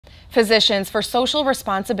Physicians for Social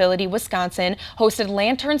Responsibility Wisconsin hosted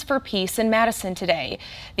Lanterns for Peace in Madison today.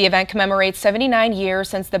 The event commemorates 79 years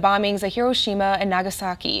since the bombings of Hiroshima and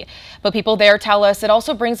Nagasaki. But people there tell us it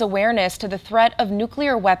also brings awareness to the threat of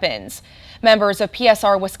nuclear weapons. Members of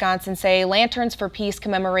PSR Wisconsin say Lanterns for Peace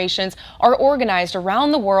commemorations are organized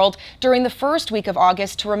around the world during the first week of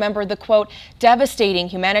August to remember the, quote, devastating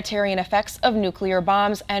humanitarian effects of nuclear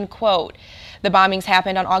bombs, end quote. The bombings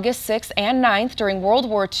happened on August 6th and 9th during World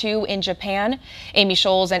War II in Japan. Amy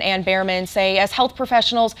Scholes and Ann Behrman say as health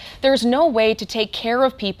professionals, there's no way to take care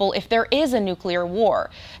of people if there is a nuclear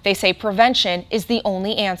war. They say prevention is the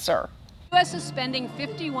only answer. The U.S. is spending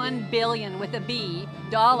 $51 billion with a B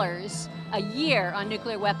dollars a year on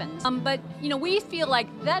nuclear weapons. But we feel like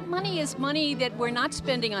that money is money that we're not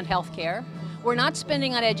spending on health care. We're not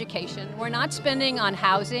spending on education. We're not spending on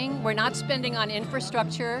housing. We're not spending on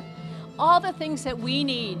infrastructure. All the things that we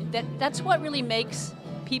need, that's what really makes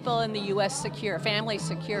people in the U.S. secure, families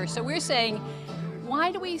secure. So we're saying,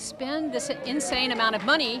 why do we spend this insane amount of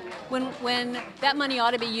money when that money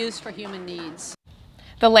ought to be used for human needs?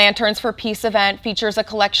 The Lanterns for Peace event features a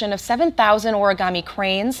collection of 7,000 origami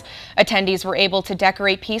cranes. Attendees were able to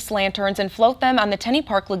decorate peace lanterns and float them on the Tenney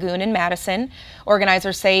Park Lagoon in Madison.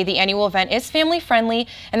 Organizers say the annual event is family friendly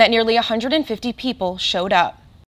and that nearly 150 people showed up.